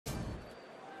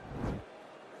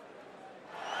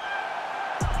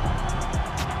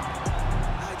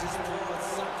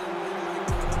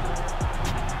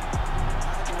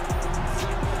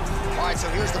So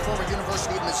here's the former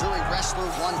University of Missouri wrestler,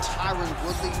 one Tyron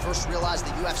Woodley. First realized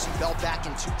the UFC belt back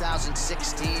in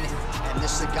 2016. And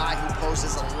this is a guy who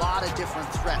poses a lot of different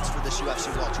threats for this UFC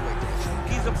welterweight division.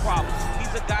 He's a problem. He's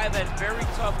a guy that's very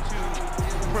tough to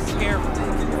prepare for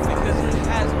because he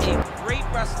has a great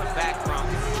wrestling background,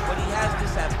 but he has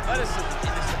this athleticism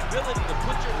and this ability to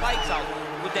put your lights out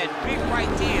with that big right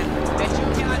hand that you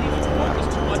cannot even focus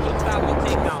too much on top of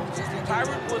takedown.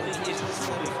 Tyron Woodley is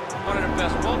truly one of the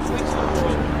best welterweights in the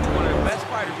world, and one of the best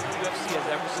fighters the UFC has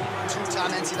ever seen. Two-time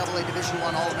NCAA Division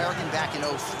I All-American back in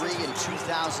 2003 and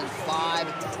 2005.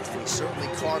 And he certainly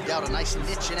carved out a nice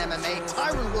niche in MMA.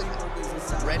 Tyron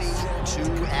Woodley ready to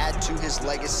add to his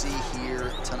legacy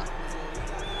here tonight.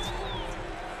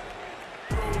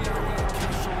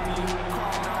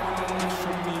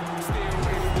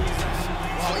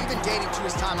 Well, even dating to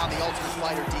his time on The Ultimate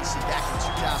Fighter, DC, back in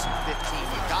 2015,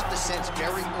 you got the sense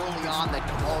very early on that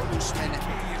Kamaru Usman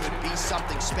could be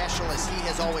something special. As he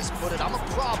has always put it, I'm a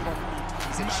problem.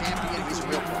 He's a champion, he's a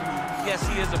real problem. Yes,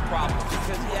 he is a problem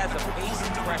because he has a pace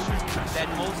and pressure that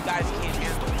most guys can't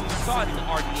handle. We saw it in the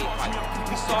RDA fight.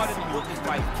 We saw it in the Woodley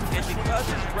fight. And because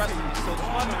his wrestling is so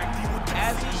smothering,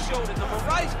 as he showed in the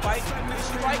Moraes fight, his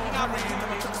striking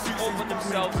opportunities open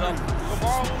themselves up.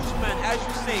 Kamaru Usman, as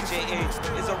you say, J.A.,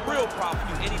 is a real problem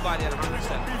to anybody at 107.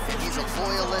 He's a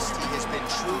loyalist. He has been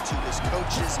true to his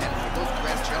coaches and both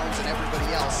Greg Jones and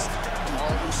everybody else.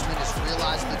 Kamaru Usman has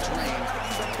realized the dream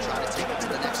and trying to take it to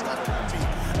the next level.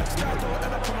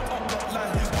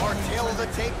 Our tail of the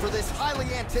tape for this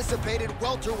highly anticipated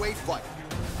welterweight fight.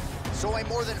 So a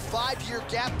more than 5-year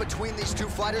gap between these two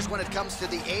fighters when it comes to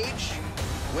the age,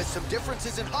 with some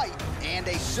differences in height and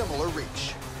a similar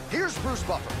reach. Here's Bruce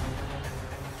Buffer.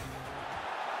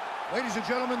 Ladies and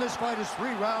gentlemen, this fight is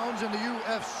 3 rounds in the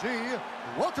UFC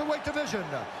welterweight division.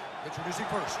 Introducing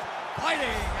first, fighting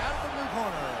out of the blue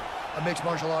corner, a mixed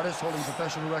martial artist holding a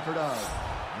professional record of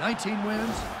 19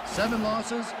 wins, 7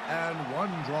 losses, and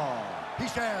 1 draw. He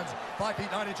stands 5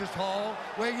 feet 9 inches tall,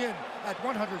 weighing in at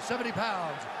 170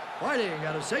 pounds. Fighting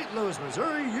out of St. Louis,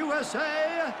 Missouri,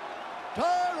 USA,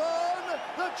 Tyron,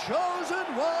 the chosen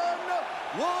one,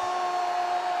 Woodley.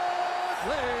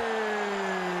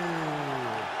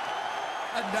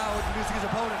 And now introducing his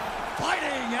opponent,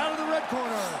 fighting out of the red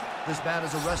corner. This man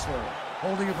is a wrestler,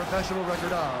 holding a professional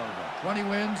record of 20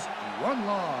 wins, 1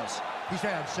 loss. He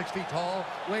stands 6 feet tall,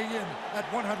 weighing in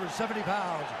at 170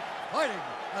 pounds. Fighting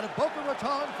out of Boca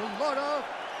Raton, Florida,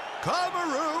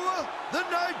 Kamaru, the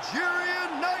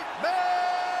Nigerian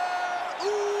Nightmare,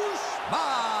 Usman.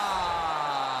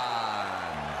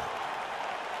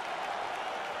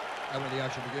 And when the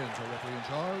action begins, our referee in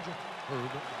charge,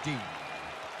 Herb Dean.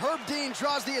 Herb Dean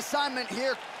draws the assignment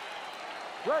here.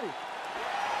 Ready. You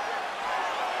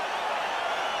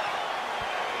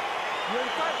ready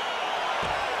to fight?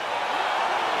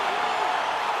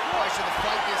 All right, so the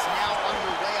fight is now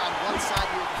underway. On one side,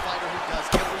 we have the fighter who does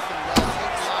everything well,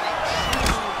 taking on a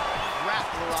true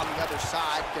grappler on the other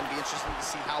side. Going to be interesting to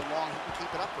see how long he can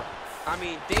keep it upright. I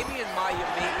mean, Damian Maia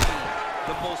may be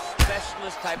the most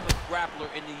specialist type of grappler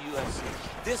in the UFC.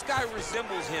 This guy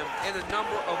resembles him in a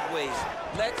number of ways.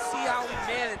 Let's see how he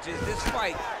manages this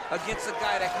fight against a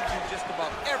guy that can do just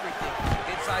about everything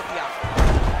inside the octagon.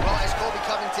 Well, as Colby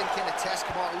Covington can attest,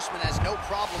 Kamaru Usman has no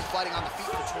problem fighting on the feet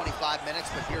for 25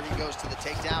 minutes, but here he goes to the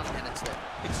takedown, and it's there.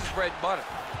 It's his bread and butter.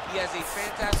 He has a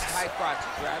fantastic high crotch. He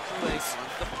grabs your legs,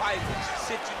 the pivot,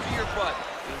 sits you to your butt,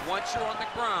 and once you're on the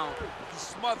ground, he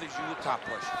smothers you with top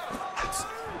pressure.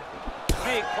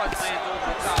 Big punch lands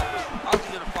over the top. How's he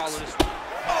gonna follow this one?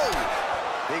 Oh!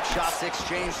 Big shots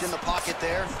exchanged in the pocket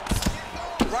there.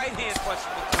 Right hand punch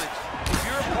from the clinch. If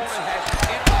your opponent has you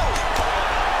in, oh!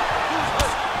 Who's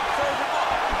hurt? Serve him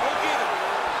up. Go get him.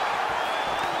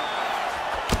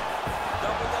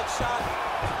 Double leg shot.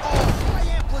 Oh,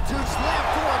 high amplitude slam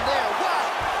form there. Wow!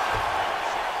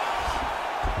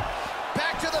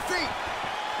 Back to the feet.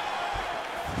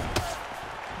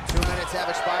 2 minutes have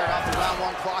expired off the round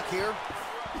 1 clock here.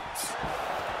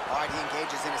 All right, he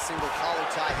engages in a single collar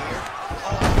tie here.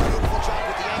 Oh, beautiful job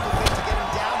with the ankle kick to get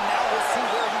him down. Now we'll see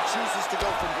where he chooses to go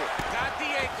from here. Got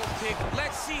the ankle kick.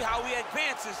 Let's see how he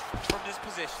advances from this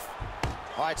position.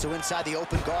 All right, so inside the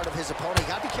open guard of his opponent.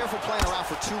 You got to be careful playing around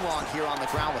for too long here on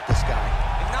the ground with this guy.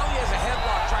 And now he has a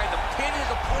headlock trying to pin his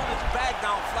opponent's back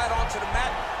down flat onto the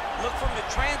mat. Look from the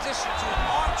transition to an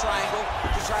arm triangle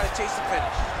to try to chase the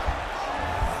finish.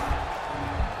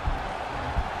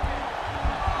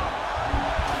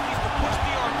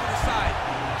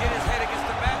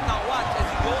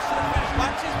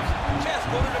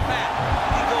 Go to the mat.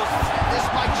 He goes. This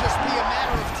might just be a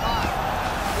matter of time.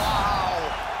 Wow.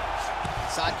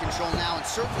 side control now, and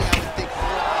certainly I would think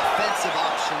more offensive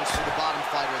options for the bottom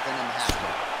fighter than in the half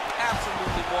guard.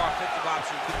 Absolutely more offensive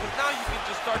options, because now you can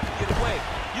just start to get away.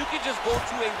 You can just go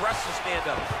to a wrestler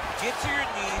stand-up. Get to your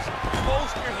knees,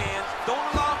 post your hands, don't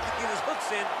allow him to get his hooks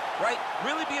in, right?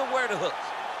 Really be aware of the hooks.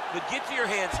 But get to your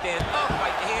handstand, up,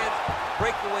 fight the hands,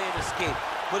 break away and escape.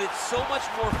 But it's so much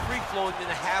more free-flowing than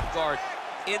a half guard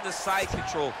in the side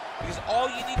control, because all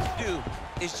you need to do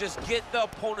is just get the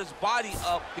opponent's body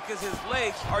up, because his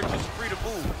legs are just free to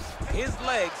move. His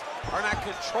legs are not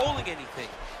controlling anything.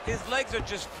 His legs are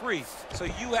just free, so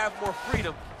you have more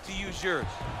freedom to use yours.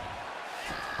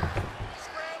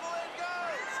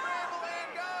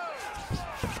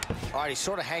 All right, he's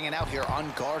sort of hanging out here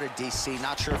unguarded, DC.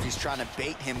 Not sure if he's trying to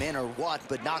bait him in or what,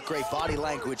 but not great body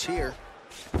language here.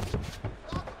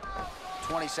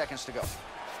 20 seconds to go.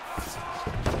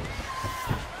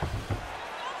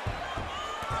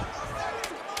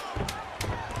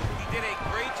 He did a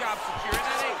great job securing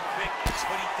that ankle, Vic,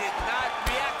 but he did not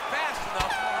react fast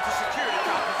enough to secure the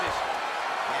top position.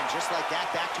 And just like that,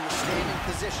 back to a standing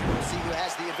position. We'll see who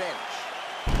has the advantage.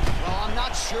 Well, I'm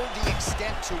not sure the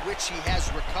extent to which he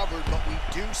has recovered, but we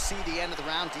do see the end of the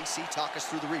round. DC, talk us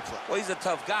through the replay. Well, he's a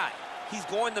tough guy. He's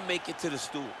going to make it to the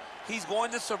stool. He's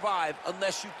going to survive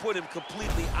unless you put him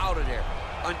completely out of there.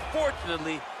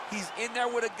 Unfortunately, he's in there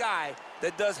with a guy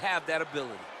that does have that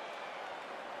ability.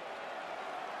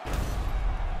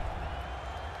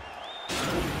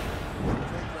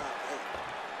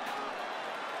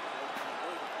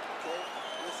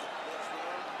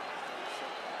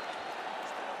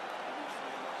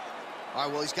 All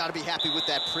right, well, he's got to be happy with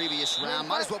that previous round.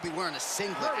 Might as well be wearing a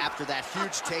singlet after that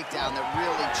huge takedown that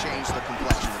really changed the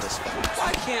complexion of this fight.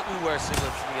 Why can't we wear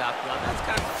singlets in the octagon? That's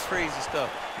kind of crazy stuff.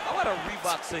 How about a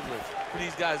Reebok singlet for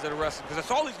these guys that are wrestling? Because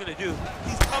that's all he's going to do.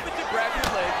 He's coming to grab your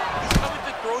leg. He's coming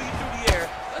to throw you through the air.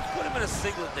 Let's put him in a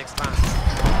singlet next time. And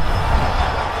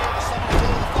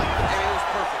it was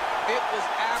perfect. It was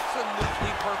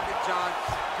absolutely perfect, John.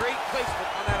 Great placement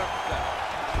on that uppercut.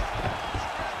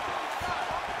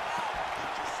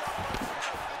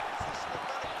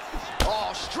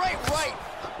 Straight right.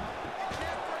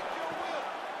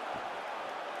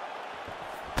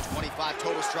 25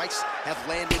 total strikes have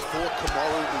landed for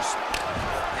Kamaru Usman.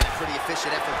 And a pretty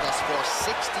efficient effort thus far.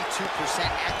 62%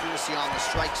 accuracy on the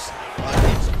strikes.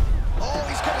 Oh,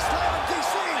 he's going to slam him,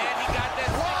 DC. Man, he got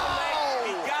that single leg.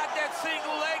 He got that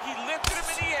single leg. He lifted him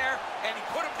in the air, and he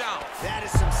put him down. That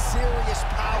is some serious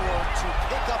power to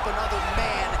pick up another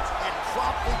man and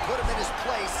promptly put him in his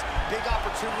place. Big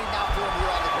opportunity now for him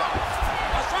here on the ground.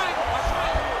 Watch triangle, watch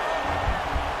triangle.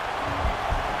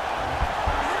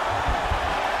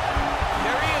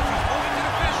 There he is, he's moving to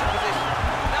the finisher position.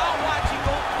 Now watch, he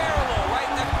goes parallel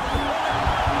right next to the opponent.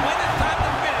 When it's time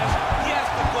to finish, he has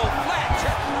to go flat.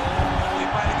 Check. Oh, he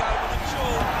might have got him in the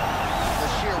shoulder. The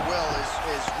sheer will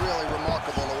is really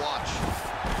remarkable to watch.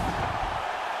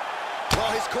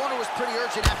 Well, his corner was pretty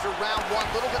urgent after round one.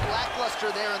 A little bit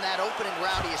lackluster there in that opening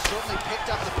round. He has certainly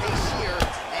picked up the pace here.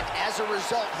 And as a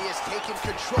result, he has taken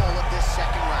control of this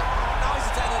second round. Now he's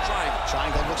attacking the triangle.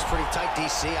 Triangle looks pretty tight,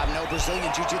 DC. I'm no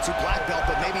Brazilian Jiu-Jitsu black belt,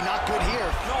 but maybe not good here.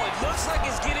 No, it looks like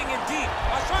it's getting in deep.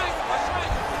 Watch triangle, watch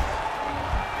triangle.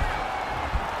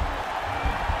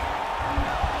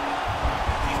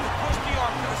 He's to push the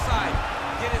arm to the side.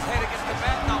 Get his head against the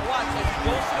mat. Now watch, as he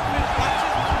goes to the finish, watch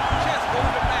his chest go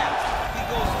to the mat. He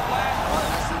goes flat.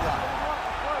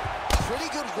 Pretty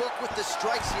good work with the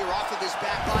strikes here off of his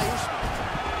back by Usman.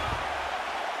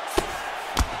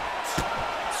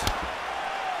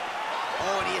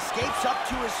 Oh, and he escapes up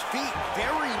to his feet.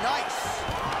 Very nice.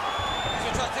 He's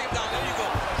gonna try to take him down. There you go.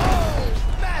 Oh,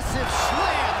 massive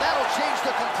slam. That'll change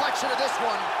the complexion of this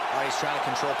one. All right, he's trying to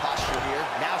control posture here.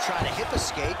 Now trying to hip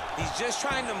escape. He's just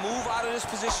trying to move out of this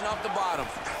position off the bottom.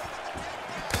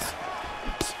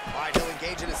 All right, he'll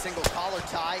engage in a single collar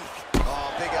tie. Oh,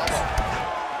 big elbow.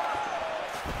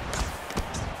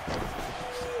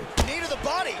 Knee to the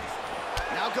body.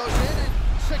 Now goes in and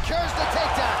secures the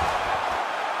takedown.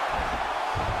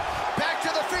 Back to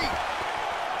the feet.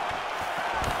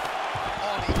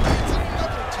 Oh, and he lands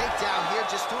another takedown here.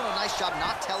 Just doing a nice job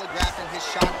not telegraphing his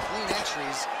shot. Clean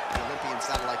entries. The Olympian's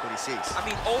not like what he sees. I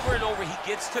mean, over and over, he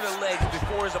gets to the legs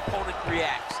before his opponent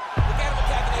reacts. Look at him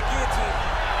attacking that guillotine.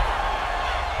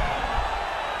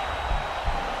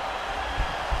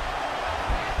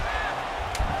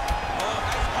 Oh,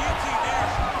 nice guillotine there.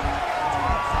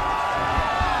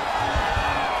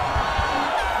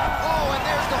 Oh, and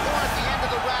there's the horn at the end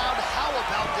of the round. How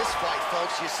about this fight,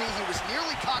 folks? You see he was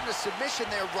nearly caught in a submission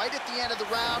there right at the end of the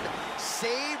round,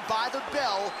 saved by the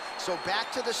bell. So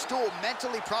back to the stool,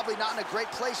 mentally probably not in a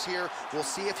great place here. We'll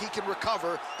see if he can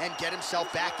recover and get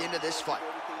himself back into this fight.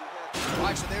 All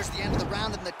right, so there's the end of the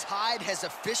round, and the tide has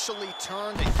officially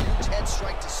turned. A huge head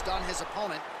strike to stun his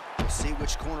opponent. We'll see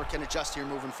which corner can adjust here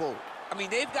moving forward. I mean,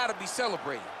 they've got to be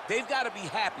celebrating. They've got to be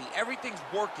happy. Everything's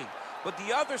working. But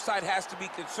the other side has to be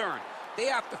concerned. They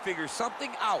have to figure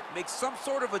something out, make some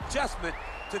sort of adjustment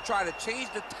to try to change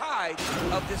the tide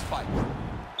of this fight.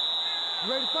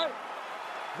 You ready to fight?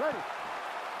 Ready.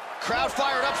 Crowd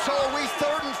fired up, so are we.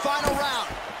 Third and final round.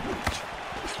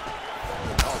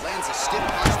 Oh, lands a stiff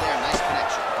punch there. Nice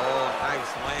connection. Oh,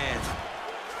 nice land.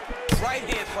 Right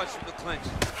hand punch from the clinch.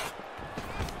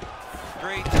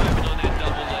 Great timing on that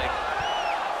double leg.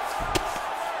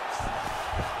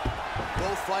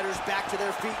 Both fighters back to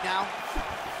their feet now.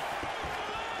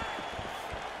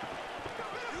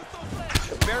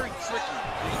 Very tricky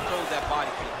when he throws that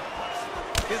body kick.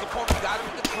 His opponent got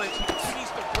him in the clinch. He needs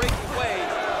to break away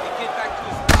and get back to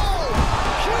his... Oh!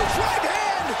 Huge right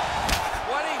hand!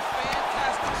 What a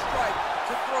fantastic strike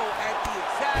to throw at the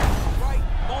exact right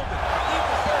moment. He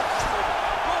deserves this moment.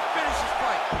 Don't finish his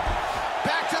fight.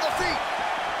 Back to the feet.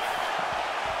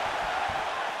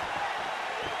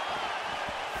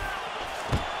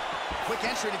 Quick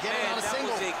entry to get it on a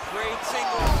single. That was a great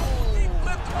single. Oh. He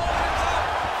flipped him over the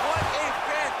top. What a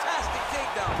fantastic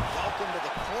takedown. Welcome to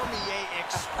the Cormier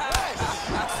Express.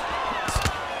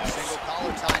 Single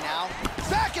collar tie now.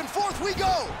 Back and forth we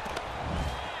go.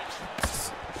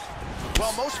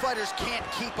 Well, most fighters can't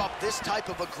keep up this type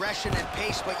of aggression and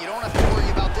pace, but you don't have to worry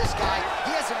about this guy.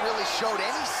 He hasn't really showed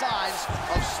any signs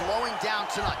of slowing down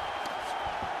tonight.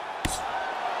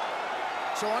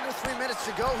 So under 3 minutes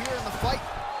to go here in the fight.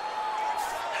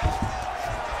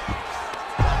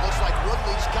 Looks like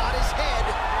Woodley's got his head.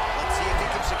 Let's see if he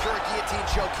can secure a guillotine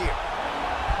choke here.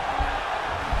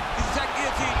 He's attacked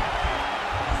guillotine.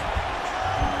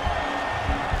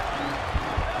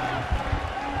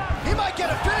 He might get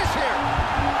a finish here.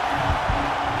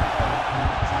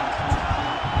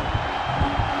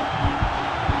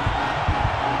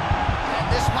 And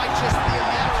this might just be a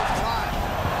matter of time.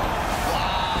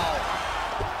 Wow.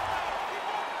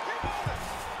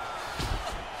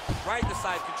 Right to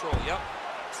side control, yep.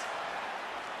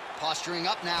 Posturing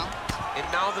up now. And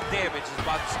now the damage is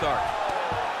about to start.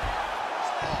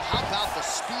 Oh, how about the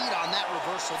speed on that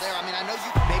reversal there? I mean, I know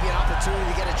you maybe an opportunity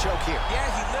to get a choke here. Yeah,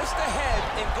 he lifts the head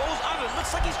and goes under. It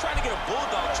looks like he's trying to get a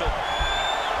bulldog choke.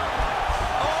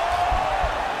 Oh!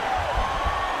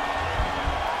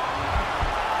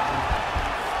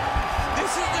 This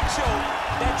is the choke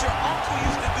that your uncle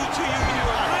used to do to you when you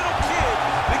were a little kid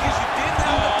because you didn't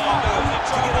have the power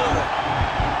to get out of it.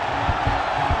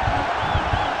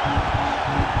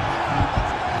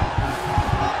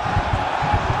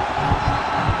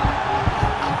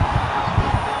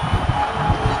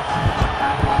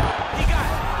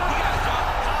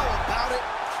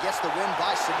 The win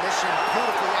by submission,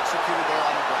 beautifully executed there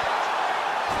on the ground.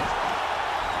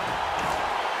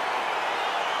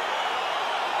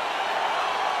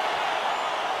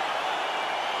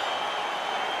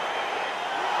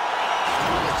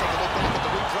 Let's take a look back at the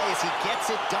replay as he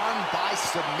gets it done by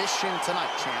submission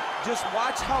tonight, champ. Just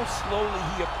watch how slowly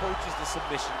he approaches the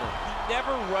submission though. He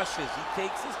never rushes, he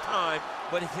takes his time,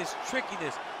 but it's his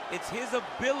trickiness. It's his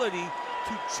ability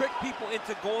to trick people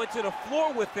into going to the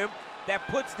floor with him that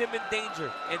puts them in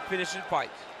danger and finishing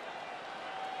fights.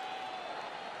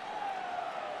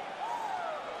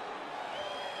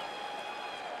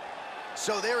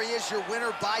 So there he is, your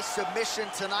winner by submission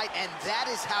tonight, and that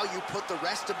is how you put the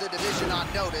rest of the division on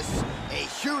notice. A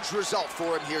huge result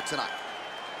for him here tonight.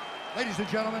 Ladies and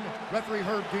gentlemen, referee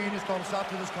Herb Dean has called a stop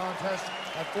to this contest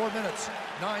at 4 minutes,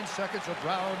 9 seconds of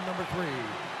round number 3.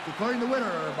 Declaring the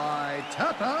winner by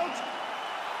tap out,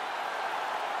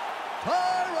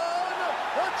 Tyron,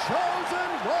 the chosen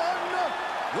one,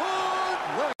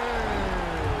 Woodley.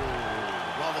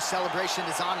 Well, the celebration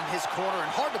is on in his corner,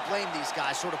 and hard to blame these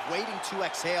guys, sort of waiting to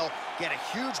exhale, get a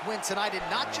huge win tonight, and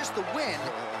not just the win,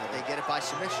 but they get it by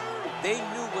submission. They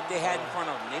knew what they had in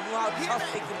front of them. They knew how tough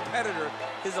a competitor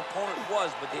his opponent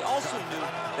was, but they also knew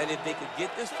that if they could get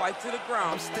this fight to the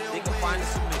ground, they could find a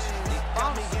submission. They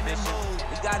found a submission.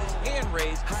 He got his hand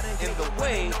raised in the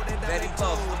way that he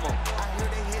loves the most.